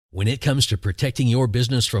When it comes to protecting your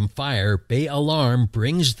business from fire, Bay Alarm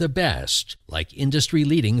brings the best, like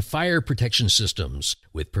industry-leading fire protection systems.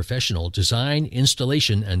 With professional design,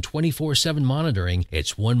 installation, and 24/7 monitoring,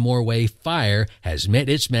 it's one more way fire has met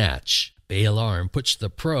its match. Bay Alarm puts the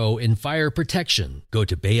pro in fire protection. Go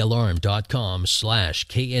to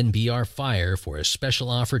bayalarm.com/KNBR Fire for a special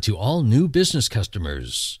offer to all new business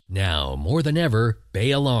customers. Now, more than ever,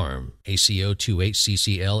 Bay Alarm. ACO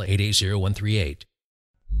 28CCL 880138.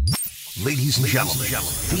 Ladies and gentlemen,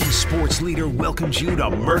 the sports leader welcomes you to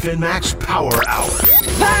Murph and Mac's Power Hour.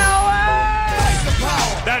 Power!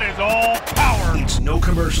 That is all power. It's no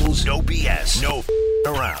commercials, no BS, no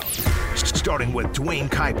around. Starting with Duane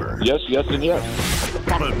Kuiper. Yes, and yes.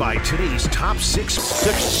 Followed by today's top six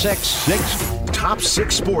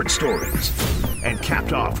sports stories. And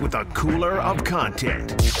capped off with a cooler of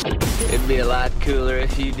content. It'd be a lot cooler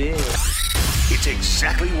if you did. It's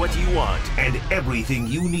exactly what you want and everything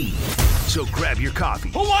you need. So grab your coffee.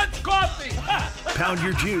 Who wants coffee? Pound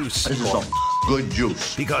your juice. This is some good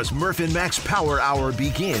juice. Because Murph and Mac's Power Hour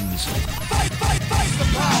begins. Fight the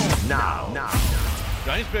power. Now.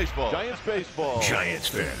 Giants baseball. Giants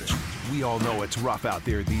fans, we all know it's rough out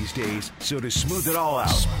there these days, so to smooth it all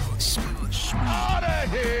out. Out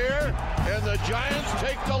of here, and the Giants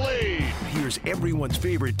take the lead. Here's everyone's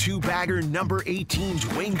favorite two-bagger, number 18,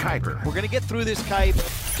 Duane Kuiper. We're going to get through this, Kuip.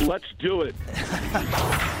 Let's do it.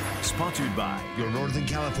 Sponsored by your Northern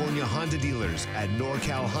California Honda dealers at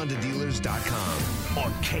NorCalHondaDealers.com.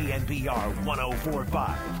 On KNBR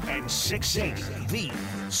 104.5 and 680, the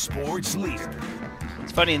sports leader.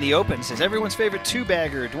 It's funny, in the open, it says everyone's favorite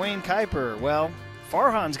two-bagger, Duane Kuiper. Well,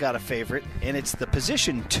 Farhan's got a favorite, and it's the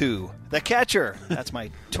position two, the catcher. That's my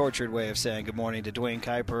tortured way of saying good morning to Duane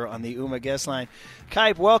Kuiper on the UMA guest line.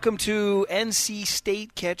 Kuip, welcome to NC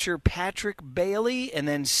State catcher Patrick Bailey, and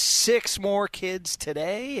then 6 more kids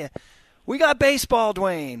today. We got baseball,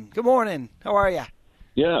 Duane. Good morning. How are you?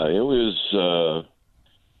 Yeah, it was,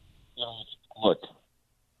 look,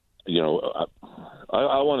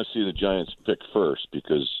 I want to see the Giants pick first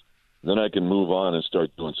because then I can move on and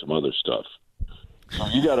start doing some other stuff. So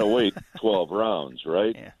you got to wait 12 rounds,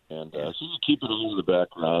 right? Yeah. And so you keep it all in the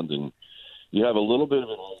background, and you have a little bit of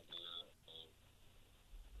an idea.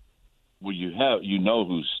 Well, you know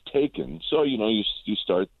who's taken, so you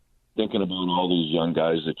start thinking about all these young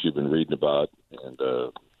guys that you've been reading about, and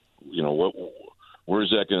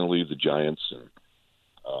where's that going to leave the Giants? And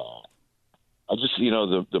I just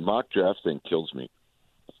the mock draft thing kills me,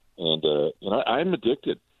 and I'm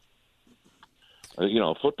addicted.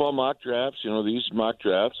 Football mock drafts, these mock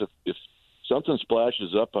drafts, if something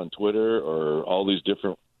splashes up on Twitter or all these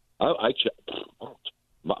different I check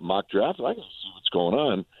mock drafts, I can see what's going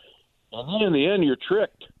on. And then in the end, you're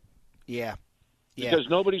tricked. Yeah. Because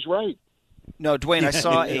nobody's right. No, Duane, I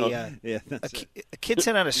saw a kid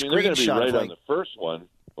sent out a they're going to be screenshot. right on the first one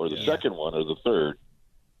or the second one or the third.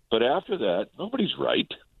 But after that, nobody's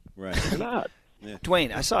right. Right. They're not. Yeah.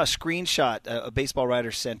 Duane, I saw a screenshot a baseball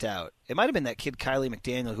writer sent out. It might have been that kid Kylie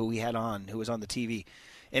McDaniel who we had on, who was on the TV.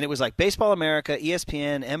 And it was like Baseball America,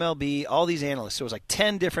 ESPN, MLB, all these analysts. So it was like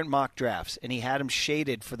 10 different mock drafts, and he had them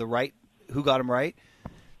shaded for the right, who got them right.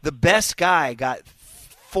 The best guy got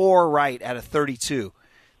 4 right out of 32.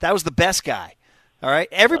 That was the best guy. All right?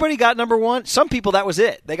 Everybody got number 1. Some people, that was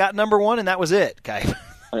it. They got number 1, and that was it, guy.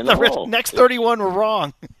 I know. The next 31 were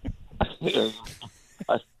wrong.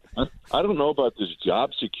 I don't know about this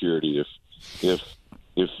job security. If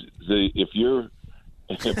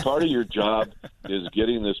part of your job is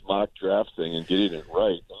getting this mock draft thing and getting it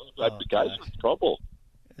right, the guys are in trouble.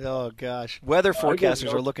 Oh gosh, weather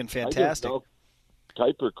forecasters are looking fantastic. I give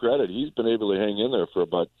Kuiper credit; he's been able to hang in there for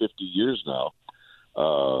about 50 years now.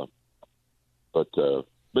 But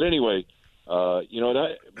anyway,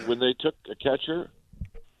 when they took a catcher,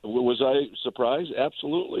 was I surprised?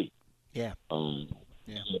 Absolutely. Yeah.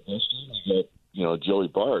 You got, Joey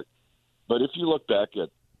Bart. But if you look back at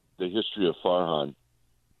the history of Farhan,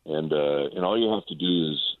 and all you have to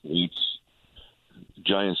do is watch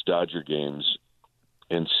Giants-Dodger games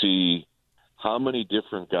and see how many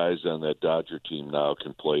different guys on that Dodger team now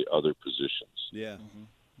can play other positions. Yeah.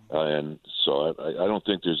 And so I don't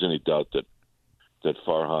think there's any doubt that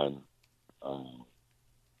Farhan,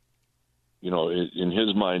 in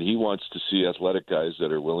his mind, he wants to see athletic guys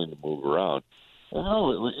that are willing to move around.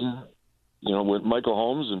 With Michael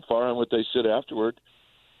Holmes and Farhan, what they said afterward,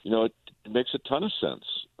 it makes a ton of sense.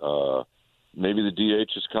 Maybe the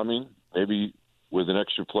DH is coming. Maybe with an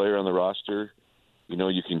extra player on the roster,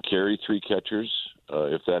 you can carry 3 catchers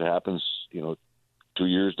if that happens, 2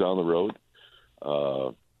 years down the road.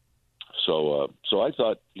 So I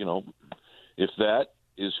thought, if that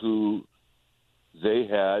is who they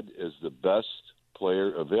had as the best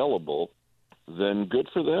player available, then good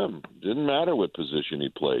for them. Didn't matter what position he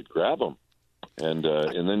played. Grab him. And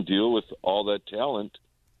then deal with all that talent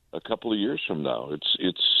a couple of years from now. It's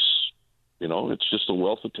just a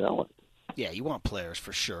wealth of talent. Yeah, you want players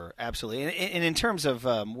for sure, absolutely. And in terms of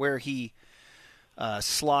where he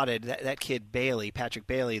slotted that kid Bailey, Patrick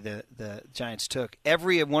Bailey, the Giants took,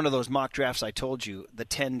 every one of those mock drafts I told you, the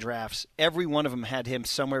 10 drafts, every one of them had him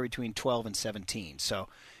somewhere between 12 and 17. So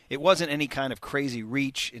it wasn't any kind of crazy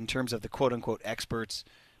reach in terms of the quote-unquote experts.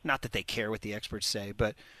 Not that they care what the experts say,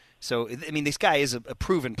 but so, I mean, this guy is a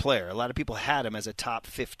proven player. A lot of people had him as a top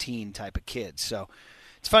 15 type of kid. So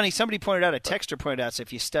it's funny, somebody pointed out, a texter pointed out, so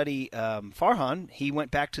if you study Farhan, he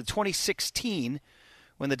went back to 2016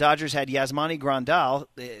 when the Dodgers had Yasmani Grandal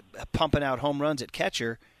pumping out home runs at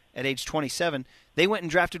catcher at age 27. They went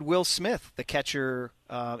and drafted Will Smith, the catcher,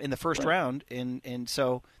 in the first round, and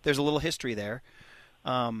so there's a little history there.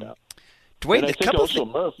 Duane, and I think also,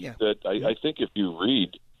 Murph, that I think if you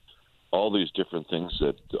read all these different things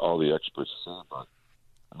that all the experts say about,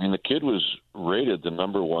 I mean, the kid was rated the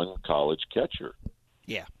number one college catcher.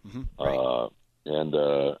 Yeah. Mm-hmm. Right.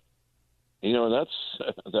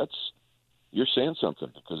 That's you're saying something,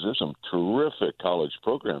 because there's some terrific college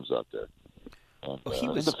programs out there. And,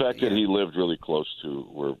 the fact that he lived really close to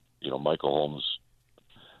where Michael Holmes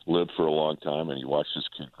lived for a long time, and he watched his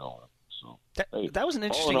kid grow up. So that was an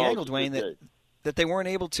interesting angle, Duane, that they weren't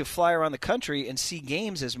able to fly around the country and see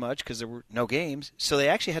games as much because there were no games. So they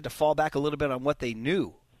actually had to fall back a little bit on what they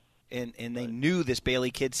knew, and they knew this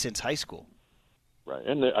Bailey kid since high school. Right,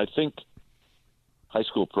 and I think high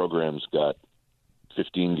school programs got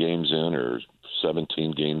 15 games in or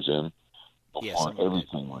 17 games in before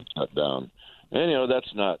everything was cut down. And,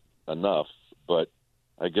 that's not enough, but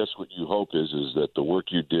I guess what you hope is that the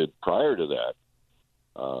work you did prior to that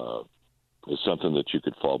is something that you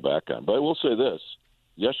could fall back on. But I will say this.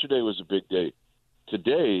 Yesterday was a big day.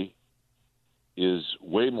 Today is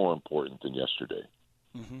way more important than yesterday,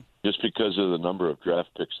 just because of the number of draft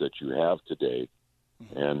picks that you have today.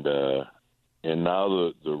 And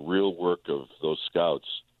now the real work of those scouts,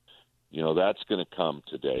 that's going to come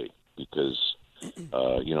today, because,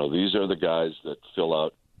 these are the guys that fill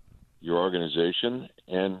out your organization.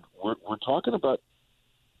 And we're talking about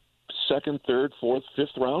second, third, fourth,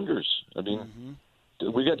 fifth rounders. I mean,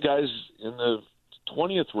 we got guys in the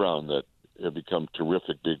 20th round that have become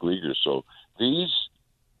terrific big leaguers. So these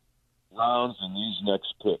rounds and these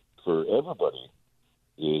next pick for everybody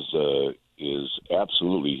is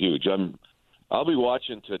absolutely huge. I'll be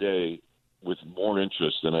watching today with more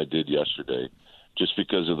interest than I did yesterday, just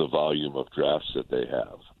because of the volume of drafts that they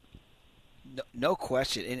have. No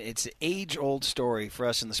question. And it's an age-old story for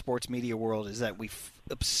us in the sports media world, is that we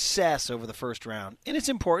obsess over the first round. And it's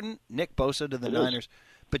important. Nick Bosa to the Niners.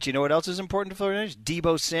 But you know what else is important to the 49ers?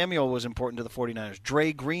 Deebo Samuel was important to the 49ers.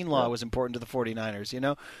 Dre Greenlaw was important to the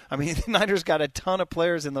 49ers, I mean, the Niners got a ton of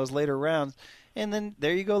players in those later rounds. And then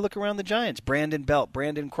there you go, look around the Giants. Brandon Belt,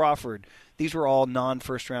 Brandon Crawford. These were all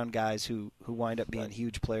non-first-round guys who wind up being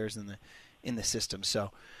huge players in the system.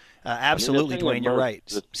 So, absolutely, Duane, you're right.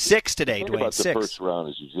 6 today, Duane. About 6. The first round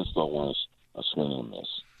is you just don't want a swing and a miss.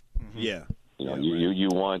 Mm-hmm. Yeah.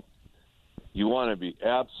 You want to be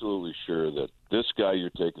absolutely sure that this guy you're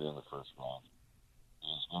taking in the first round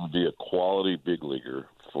is going to be a quality big leaguer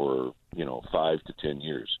for 5 to 10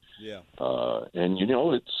 years. Yeah. And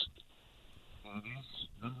it's these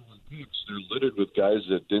number one picks, they're littered with guys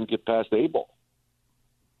that didn't get past A-ball.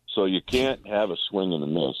 So you can't have a swing and a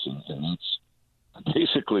miss, and that's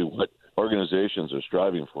basically what organizations are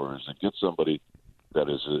striving for, is to get somebody that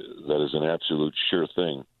is an absolute sure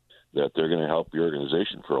thing that they're going to help your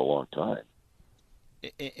organization for a long time.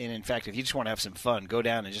 And in fact, if you just want to have some fun, go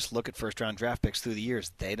down and just look at first-round draft picks through the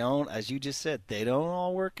years. They don't, as you just said, they don't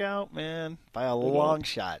all work out, man. By a long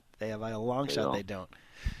shot. They don't.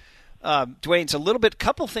 Duane, it's a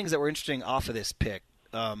couple things that were interesting off of this pick.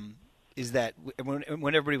 Is that when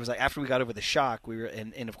everybody was like, after we got over the shock, we were,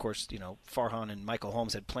 and of course, Farhan and Michael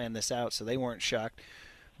Holmes had planned this out, so they weren't shocked.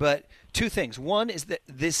 But two things. One is that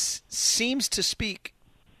this seems to speak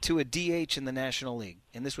to a DH in the National League,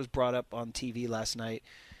 and this was brought up on TV last night.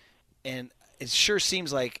 And it sure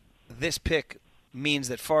seems like this pick means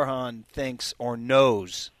that Farhan thinks or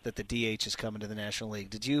knows that the DH is coming to the National League.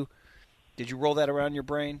 Did you roll that around your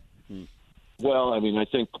brain? Well, I mean, I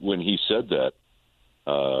think when he said that,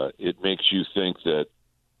 it makes you think that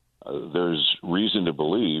there's reason to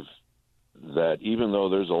believe that even though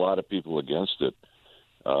there's a lot of people against it,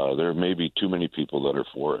 there may be too many people that are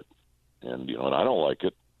for it. And, and I don't like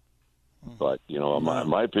it. But,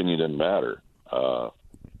 my opinion doesn't matter.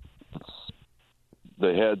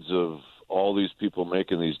 the heads of all these people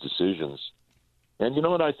making these decisions. And you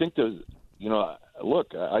know what? I think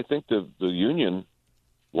I think the union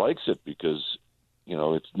likes it because,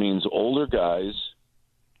 it means older guys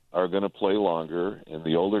are going to play longer, and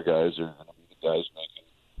the older guys are going to be the guys making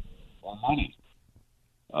more money.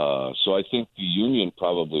 So I think the union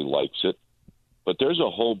probably likes it, but there's a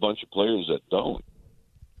whole bunch of players that don't.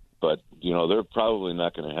 But, they're probably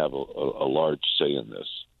not going to have a large say in this.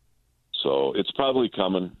 So it's probably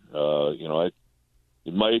coming.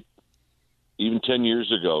 It might, even 10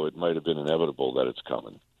 years ago, it might have been inevitable that it's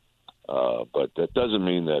coming. But that doesn't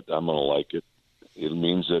mean that I'm going to like it. It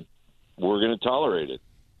means that we're going to tolerate it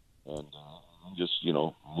and just,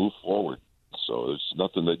 move forward. So there's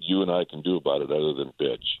nothing that you and I can do about it other than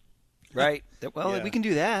bitch. Right. Well, we can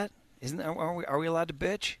do that. Are we allowed to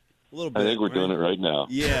bitch? A little bit. I think we're doing it right now.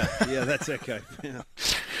 Yeah, that's okay. Yeah.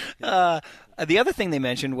 The other thing they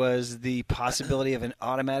mentioned was the possibility of an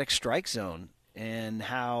automatic strike zone and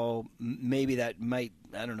how maybe that might,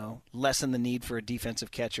 lessen the need for a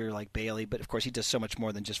defensive catcher like Bailey. But, of course, he does so much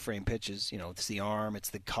more than just frame pitches. It's the arm, it's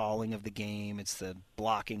the calling of the game, it's the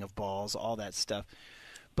blocking of balls, all that stuff.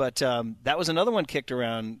 But that was another one kicked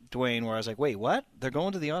around, Duane, where I was like, wait, what? They're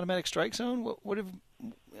going to the automatic strike zone? What do you think?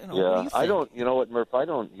 I don't, Murph, I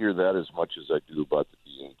don't hear that as much as I do about the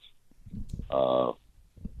DH.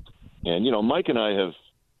 And, Mike and I have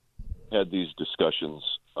had these discussions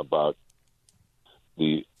about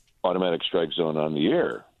the automatic strike zone on the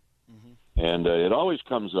air. Mm-hmm. And it always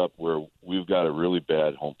comes up where we've got a really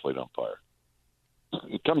bad home plate umpire.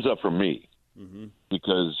 It comes up for me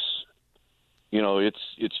because,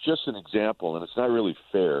 it's just an example, and it's not really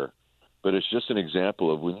fair, but it's just an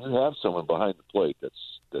example of when you have someone behind the plate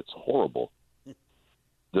that's horrible.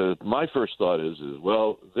 My first thought is,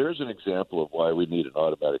 well, there's an example of why we need an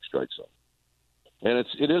automatic strike zone. And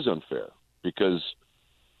it is unfair because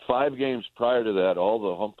 5 games prior to that, all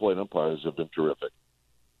the home plate umpires have been terrific.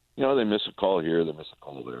 They miss a call here, they miss a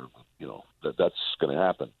call there, but, that's going to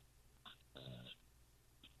happen.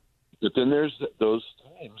 But then there's those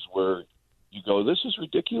times where you go, this is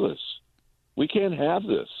ridiculous. We can't have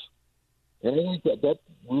this. And I think that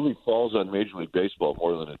really falls on Major League Baseball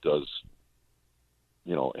more than it does,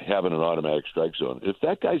 having an automatic strike zone. If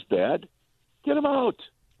that guy's bad, get him out.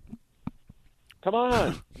 Come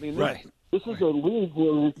on. I mean, right. This is a league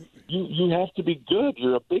where you have to be good.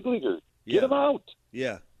 You're a big leaguer. Get him out.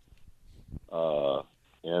 Yeah. You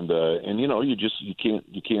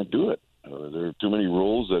can't do it. There are too many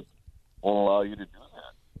rules that won't allow you to do that.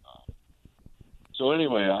 So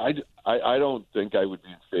anyway, I don't think I would be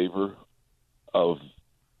in favor of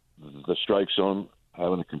the strike zone,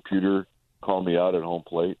 having a computer call me out at home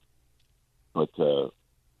plate. But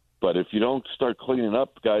if you don't start cleaning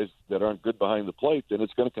up guys that aren't good behind the plate, then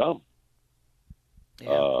it's going to come.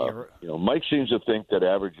 Yeah, Mike seems to think that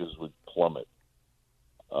averages would plummet.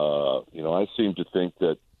 I seem to think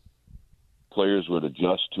that players would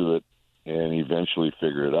adjust to it and eventually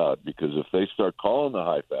figure it out, because if they start calling the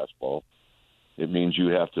high fastball, it means you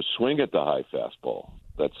have to swing at the high fastball.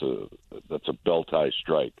 That's a belt-high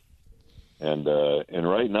strike. And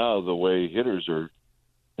right now, the way hitters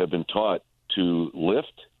have been taught to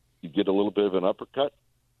lift, you get a little bit of an uppercut.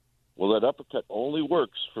 Well, that uppercut only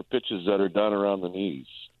works for pitches that are down around the knees.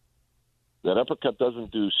 That uppercut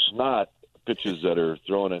doesn't do snot pitches that are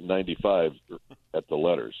thrown at 95 at the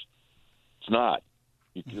letters. It's not.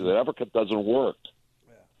 That uppercut doesn't work.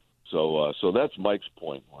 Yeah. So that's Mike's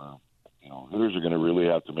point. Where, hitters are going to really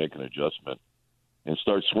have to make an adjustment and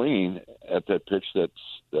start swinging at that pitch that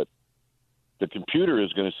the computer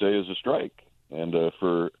is going to say is a strike. And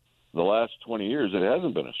for the last 20 years, it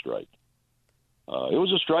hasn't been a strike. It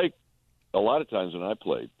was a strike a lot of times when I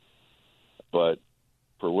played. But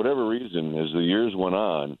for whatever reason, as the years went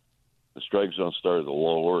on, the strike zone started to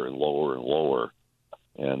lower and lower and lower.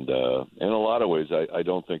 And in a lot of ways, I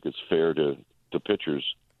don't think it's fair to pitchers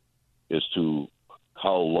as to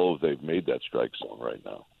how low they've made that strike zone right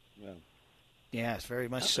now. Yeah, it's very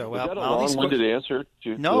much so. Was that a long-winded answer?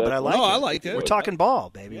 No, but I like it. I liked it. We're talking ball,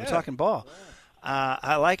 baby. Yeah. We're talking ball.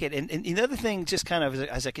 I like it. And the other thing, just kind of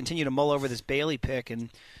as I continue to mull over this Bailey pick, and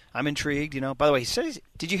I'm intrigued. By the way, he says,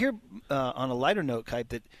 did you hear on a lighter note, Kuip,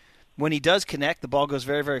 that when he does connect, the ball goes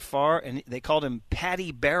very, very far, and they called him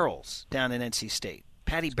Patty Barrels down in NC State.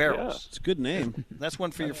 Patty Barrels. Yeah. It's a good name. That's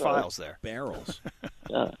one for your files there. Barrels.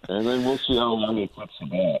 Yeah, and then we'll see how long he flips the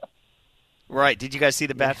bat. Right. Did you guys see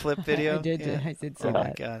the bat flip video? I did. Yeah. I did see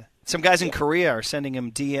that. God. Some guys in Korea are sending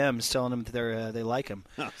him DMs telling him that they like him.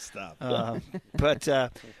 Oh, stop. But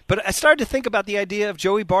I started to think about the idea of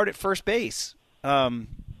Joey Bart at first base.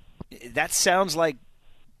 That sounds like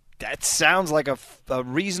That sounds like a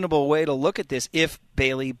reasonable way to look at this if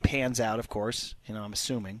Bailey pans out, of course. I'm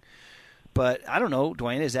assuming. But I don't know,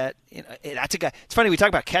 Duane, is that that's a guy. It's funny, we talk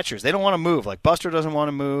about catchers. They don't want to move. Like Buster doesn't want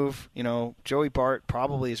to move. Joey Bart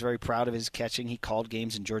probably is very proud of his catching. He called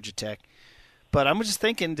games in Georgia Tech. But I'm just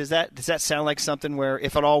thinking, does that sound like something where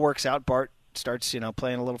if it all works out, Bart starts,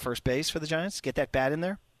 playing a little first base for the Giants? Get that bat in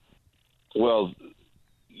there? Well,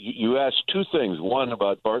 you asked two things. One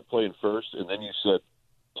about Bart playing first, and then you said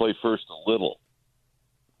play first a little.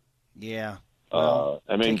 Yeah. Well,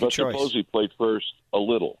 but suppose he played first a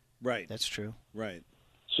little. Right. That's true. Right.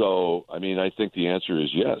 So, I think the answer is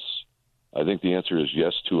yes. I think the answer is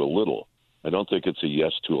yes to a little. I don't think it's a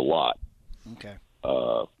yes to a lot. Okay.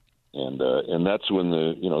 And that's when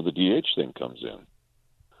the DH thing comes in.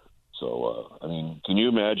 So, can you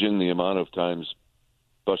imagine the amount of times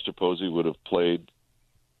Buster Posey would have played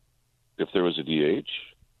if there was a DH?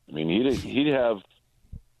 He'd have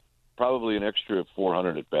probably an extra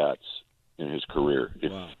 400 at bats in his career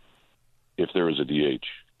if there was a DH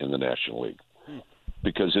in the National League,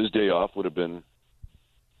 because his day off would have been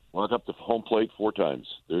walk up to home plate 4 times.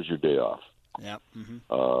 There's your day off. Yeah. Mm-hmm.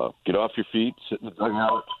 Get off your feet, sit in the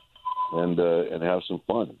dugout, and have some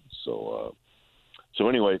fun. So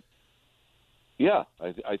anyway, yeah,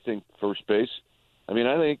 I think first base. I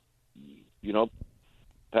think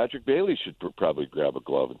Patrick Bailey should probably grab a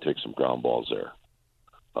glove and take some ground balls there.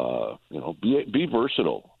 Be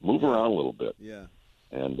versatile, move around a little bit. Yeah.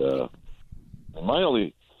 And my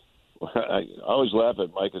only, I always laugh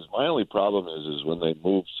at Mike, because my only problem is when they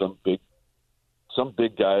move some big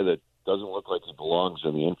guy that doesn't look like he belongs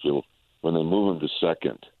in the infield, when they move him to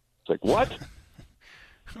second. It's like, what?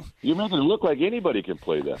 You make it look like anybody can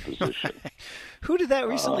play that position. Who did that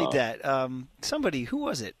recently? Somebody. Who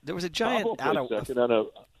was it? There was a giant Pablo played second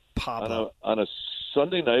on a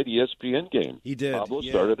Sunday night ESPN game. He did. Pablo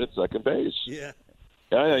started at second base. Yeah.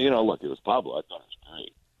 Look, it was Pablo. I thought it was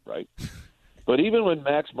great, right? But even when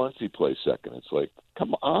Max Muncy plays second, it's like,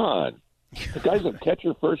 come on. The guy's a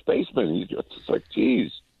catcher, first baseman. It's like,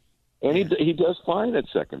 geez. And he does fine at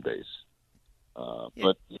second base.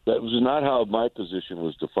 But that was not how my position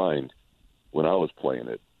was defined when I was playing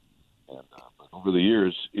it. And over the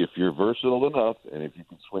years, if you're versatile enough and if you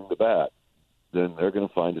can swing the bat, then they're going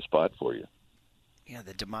to find a spot for you. Yeah,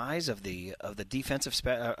 the demise of the defensive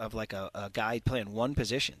of like a guy playing one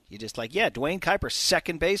position. You just Duane Kuiper,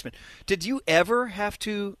 second baseman. Did you ever have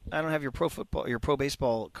to? I don't have your pro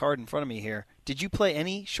baseball card in front of me here. Did you play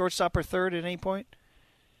any shortstop or third at any point?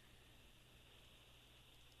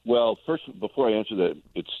 Well, first, before I answer that,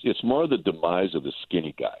 it's more the demise of the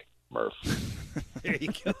skinny guy, Murph. There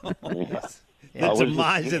you go. Yeah. The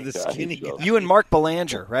demise of the skinny guy. You and Mark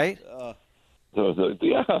Belanger, right?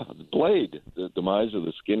 Blade, the demise of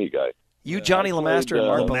the skinny guy. You, Johnny LeMaster, and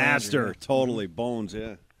Mark Belanger. Master, totally bones,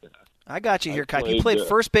 yeah. I got you here, Kuiper. You played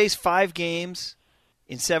first base 5 games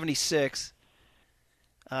in '76.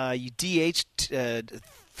 You DH'd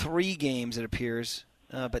 3 games, it appears.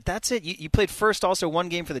 But that's it. You played first also 1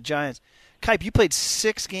 game for the Giants. Kuiper, you played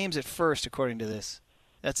 6 games at first, according to this.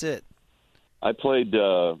 That's it. I played,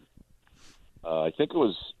 I think it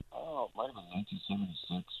was, it might have been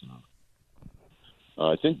 1976.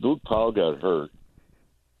 I think Boog Powell got hurt,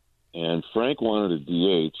 and Frank wanted a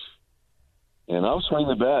DH, and I was swinging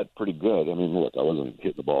the bat pretty good. Look, I wasn't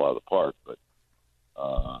hitting the ball out of the park, but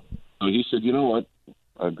so he said, you know what,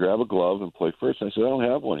 I'd grab a glove and play first. I said, I don't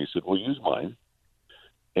have one. He said, well, use mine.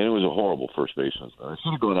 And it was a horrible first baseman. I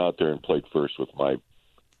should have gone out there and played first with my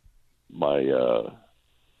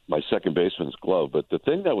second baseman's glove. But the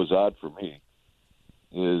thing that was odd for me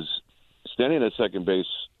is standing at second base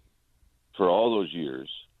for all those years,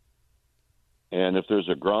 and if there's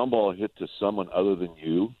a ground ball hit to someone other than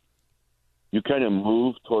you kind of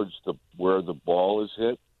move towards where the ball is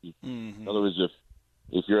hit. In other words,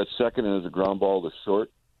 if you're at second and there's a ground ball to short,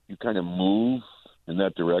 you kind of move in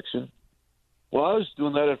that direction. Well, I was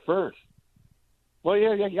doing that at first. Well,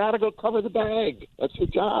 yeah, you got to go cover the bag. That's your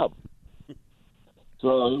job.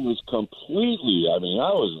 So it was completely, I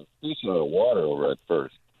was a fish out of water over at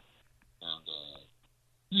first.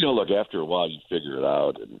 And, look, after a while you figure it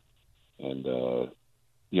out. And the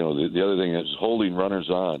other thing is holding runners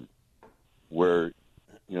on where,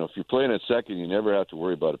 if you're playing at second, you never have to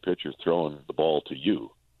worry about a pitcher throwing the ball to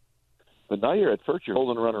you. But now you're at first, you're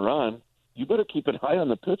holding a runner on, you better keep an eye on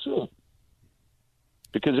the pitcher.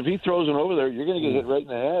 Because if he throws it over there, you're going to get hit right in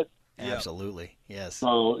the head. Absolutely, yes.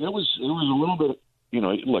 So it was a little bit,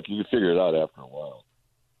 look, you can figure it out after a while.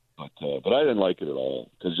 But I didn't like it at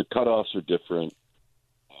all because the cutoffs are different.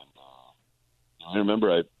 And I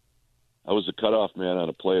remember I was the cutoff man on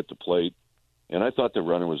a play at the plate, And I thought the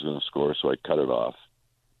runner was going to score, so I cut it off.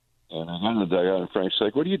 And I got in the dugout, and Frank's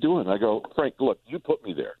like, "What are you doing?" I go, "Frank, look, you put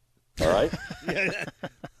me there, all right?"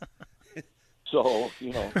 So,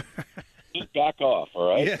 just back off,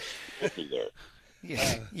 all right? Yeah. Put me there.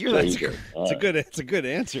 Yeah, It's a good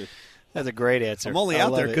answer. That's a great answer. I'm only I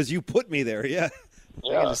out there love it. because you put me there. Yeah.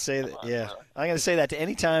 I'm going to say that. Yeah, I'm going to say that to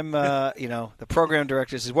any time the program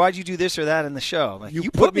director says, "Why'd you do this or that in the show?" I'm like, you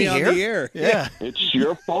put me on here? the air. Yeah, It's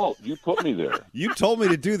your fault. You put me there. You told me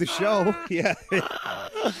to do the show. Yeah.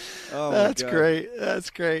 Oh, that's great.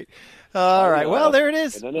 That's great. All right. Well, there it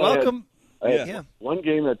is. Welcome. I had one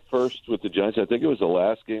game at first with the Giants. I think it was the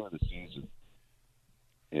last game of the season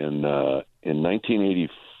in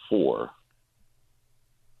 1984,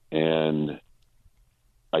 and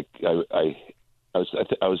I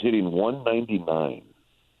was hitting 199.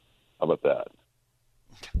 How about that?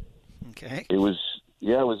 Okay. It was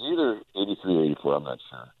either 83 or 84. I'm not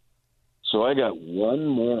sure. So I got one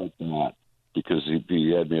more at that because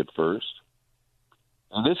he had me at first.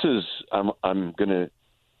 And this is I'm going to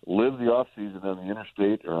live the off season on the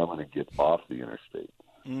interstate, or I'm going to get off the interstate.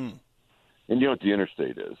 Mm. And you know what the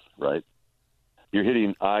interstate is, right? You're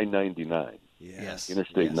hitting I-99. Yes.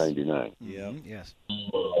 Interstate 99. Yeah. Yes.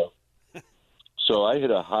 So I hit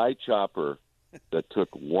a high chopper that took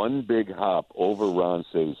one big hop over Ron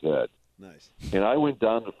Say's head. Nice. And I went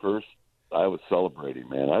down to first. I was celebrating,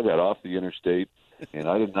 man. I got off the interstate, and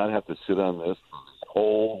I did not have to sit on this for the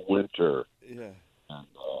whole winter. Yeah. And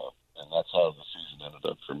that's how the season ended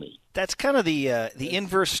up for me. That's kind of the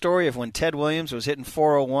inverse story of when Ted Williams was hitting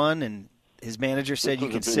 401 and his manager said you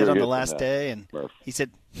can sit on the last day, and Murph. he said,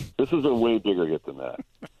 "This is a way bigger hit than that."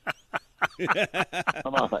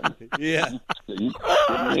 Come on. Yeah. You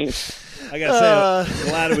kidding me? I got to say, I'm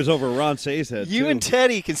glad it was over Ron Say's head, You too. and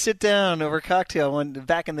Teddy can sit down over a cocktail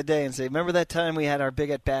back in the day and say, "Remember that time we had our big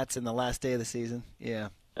at-bats in the last day of the season?" Yeah.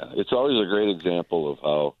 It's always a great example of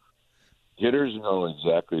how hitters know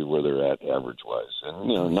exactly where they're at average-wise.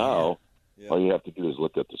 And, now all you have to do is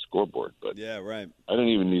look at the scoreboard. But yeah, right. I didn't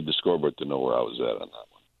even need the scoreboard to know where I was at on that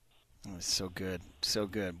one. Oh, so good. So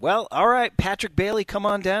good. Well, all right, Patrick Bailey, come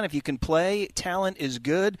on down. If you can play, talent is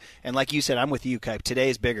good. And like you said, I'm with you, Kuip. Today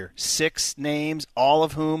is bigger. 6 names, all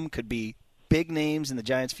of whom could be big names in the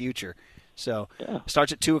Giants' future. So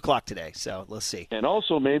starts at 2 o'clock today. So let's see. And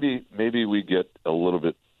also maybe we get a little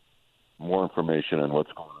bit more information on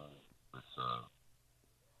what's going on with,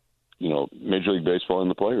 Major League Baseball and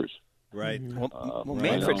the players. Right. Well,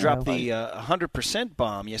 Manfred dropped the 100%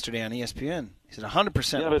 bomb yesterday on ESPN. He said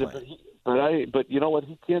 100%. Yeah, but you know what?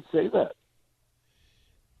 He can't say that.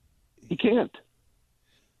 He can't.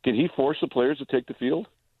 Can he force the players to take the field?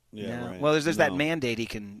 Yeah. Right. Well, there's that mandate he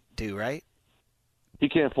can do, right? He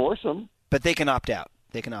can't force them. But they can opt out.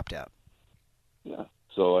 Yeah.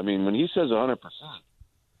 So, I mean, when he says 100%,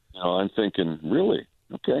 I'm thinking, really?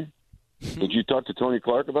 Okay. Did you talk to Tony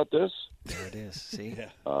Clark about this? There it is. See?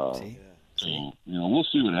 See? So, we'll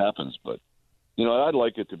see what happens. But, I'd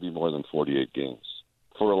like it to be more than 48 games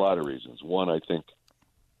for a lot of reasons. One, I think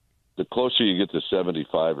the closer you get to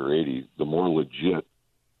 75 or 80, the more legit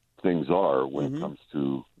things are when it comes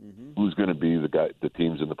to who's going to be the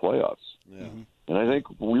teams in the playoffs. Yeah. And I think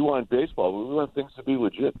we want baseball, but we want things to be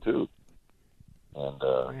legit, too. And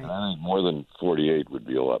I think more than 48 would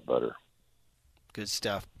be a lot better. Good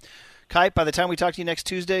stuff. Kuip, by the time we talk to you next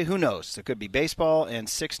Tuesday, who knows? There could be baseball and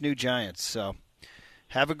 6 new Giants. So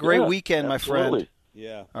have a great weekend, my friend.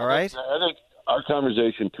 Yeah. All right? I think our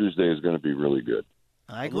conversation Tuesday is going to be really good.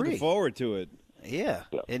 I agree. I'm looking forward to it. Yeah.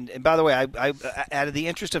 And by the way, I out of the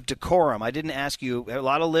interest of decorum, I didn't ask you. A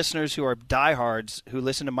lot of listeners who are diehards who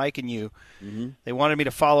listen to Mike and you, they wanted me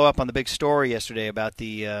to follow up on the big story yesterday about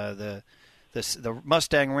the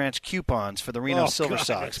Mustang Ranch coupons for the Reno Silver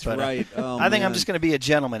Sox. But right. I think I'm just going to be a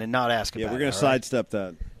gentleman and not ask about it. Yeah, we're going to sidestep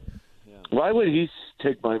that. Yeah. Why would he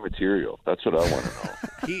take my material? That's what I want to know.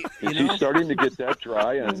 Is he starting to get that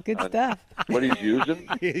dry? It's good stuff. What he's using?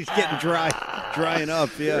 He's getting drying up.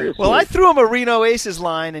 Yeah. Seriously. Well, I threw him a Reno Aces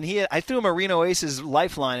line, and I threw him a Reno Aces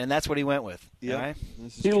lifeline, and that's what he went with. Yeah. Right?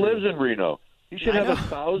 He lives in Reno. He should have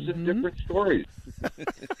 1,000 different stories.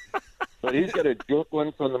 But he's got a joke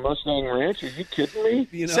one from the Mustang Ranch. Are you kidding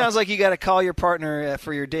me? Sounds like you got to call your partner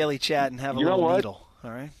for your daily chat and have a little needle.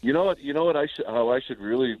 All right. You know what? How I should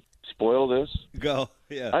really spoil this? Go.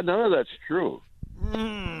 Yeah. None of that's true.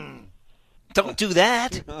 Don't do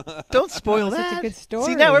that. Don't spoil that. Such a good story.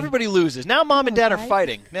 See, now everybody loses. Now mom and dad are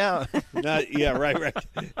fighting. Now. Yeah. Right.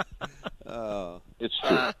 It's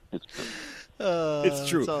true. It's true. It's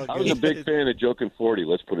true. I was a big fan of Joking 40.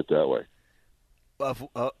 Let's put it that way. Of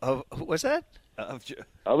what's that?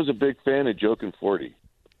 I was a big fan of Joking 40.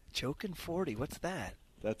 Jokin' 40. What's that?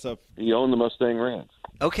 That's a. He owned the Mustang Ranch.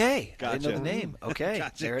 Okay. Gotcha. I didn't know the name. Okay.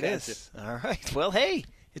 Gotcha, there it gotcha. is. All right. Well, hey,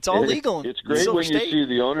 it's all legal. It's great Silver when State. you see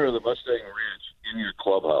the owner of the Mustang Ranch in your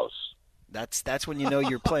clubhouse. That's when you know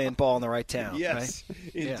you're playing ball in the right town. Yes,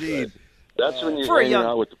 right? indeed. That's when you're For a hanging young-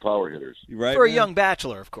 out with the power hitters. Right, For a man? young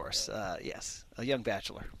bachelor, of course. Yes, a young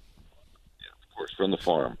bachelor Of course, from the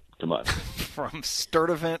farm. Come on. from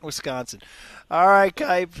Sturtevant, Wisconsin. All right,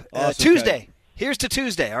 Kuip. Awesome, Tuesday. Here's to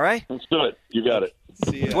Tuesday, all right? Let's do it. You got it.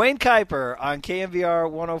 See ya. Duane Kuiper on KMBR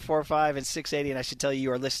 104.5 and 680, and I should tell you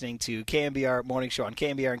are listening to KMBR Morning Show on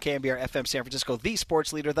KMBR and KMBR FM San Francisco, the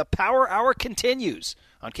sports leader. The Power Hour continues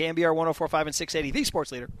on KMBR 104.5 and 680, the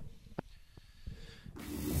sports leader.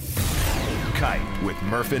 Kite with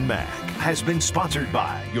Murph and Mac has been sponsored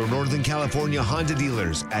by Your Northern California Honda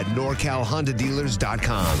dealers at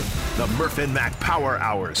NorCalHondaDealers.com. the Murph and Mac Power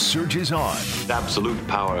Hour surges on. Absolute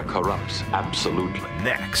power corrupts. Absolutely.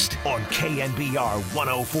 Next on KNBR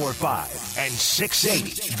 104.5 and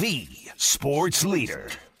 680, the sports leader.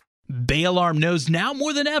 Bay Alarm knows now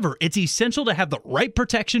more than ever it's essential to have the right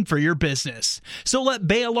protection for your business. So let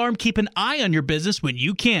Bay Alarm keep an eye on your business when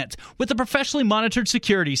you can't with a professionally monitored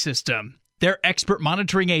security system. Their expert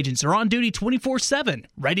monitoring agents are on duty 24/7,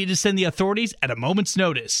 ready to send the authorities at a moment's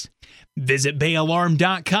notice. Visit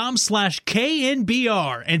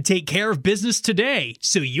bayalarm.com/KNBR and take care of business today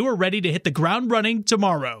so you are ready to hit the ground running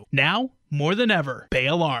tomorrow. Now, more than ever, Bay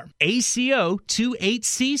Alarm. ACO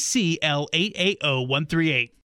 28CCL 880138.